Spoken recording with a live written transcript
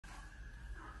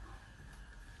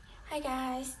Hi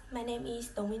guys, my name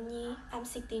is Tống Yến Nhi. I'm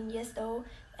 16 years old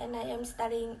and I am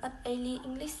studying at Elite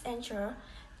English Center.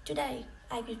 Today,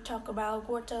 I will talk about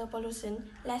water pollution.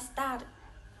 Let's start.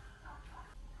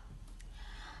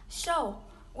 So,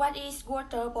 what is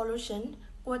water pollution?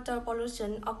 Water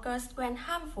pollution occurs when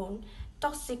harmful,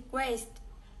 toxic waste,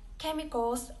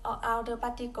 chemicals or other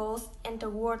particles enter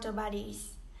water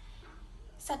bodies,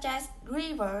 such as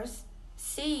rivers,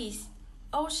 seas,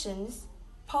 oceans,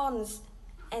 ponds,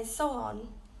 and so on.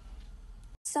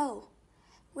 So,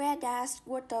 where does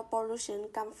water pollution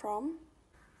come from?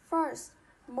 First,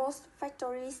 most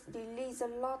factories release a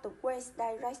lot of waste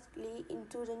directly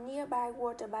into the nearby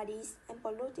water bodies and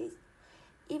pollute it.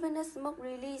 Even the smoke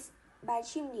released by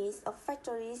chimneys of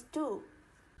factories too.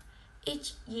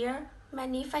 Each year,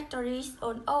 many factories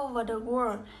all over the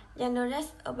world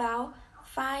generate about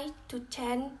 5 to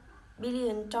 10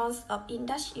 billion tons of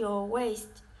industrial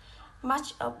waste,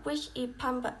 much of which is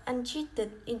pumped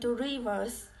untreated into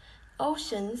rivers,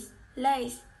 oceans,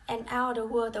 lakes, and other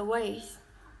waterways.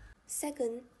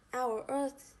 Second, our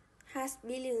Earth has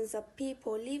billions of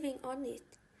people living on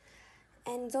it,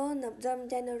 and none of them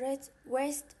generate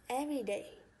waste every day.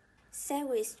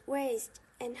 Sewage waste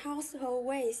and household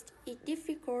waste is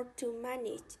difficult to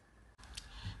manage.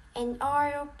 And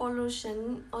oil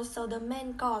pollution also the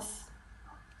main cause.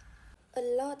 A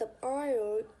lot of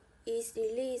oil is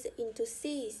released into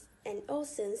seas and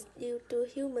oceans due to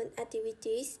human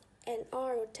activities and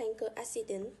oil tanker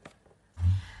accidents.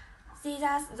 These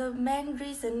are the main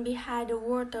reasons behind the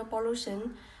water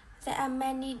pollution. There are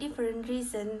many different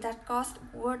reasons that cause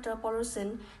water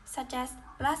pollution, such as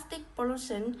plastic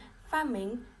pollution,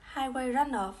 farming, highway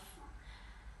runoff.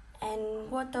 And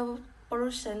water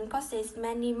pollution causes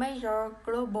many major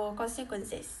global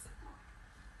consequences.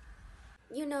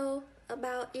 You know,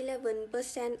 about 11%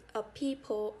 of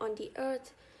people on the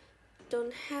earth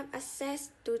don't have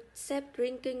access to safe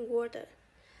drinking water.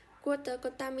 Water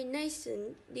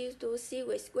contamination due to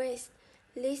sewage waste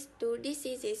leads to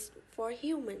diseases for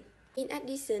humans. In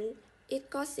addition, it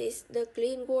causes the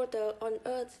clean water on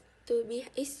Earth to be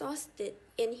exhausted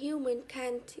and humans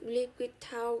can't live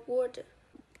without water.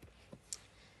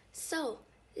 So,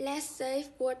 let's save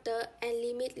water and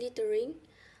limit littering.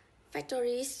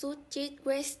 Factories should treat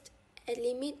waste and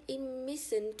limit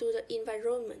emission to the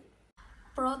environment.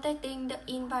 Protecting the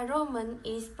environment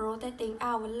is protecting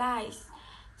our lives.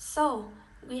 So,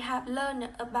 we have learned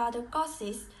about the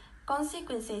causes,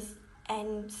 consequences,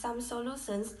 and some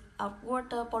solutions of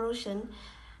water pollution.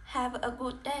 Have a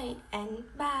good day and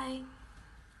bye.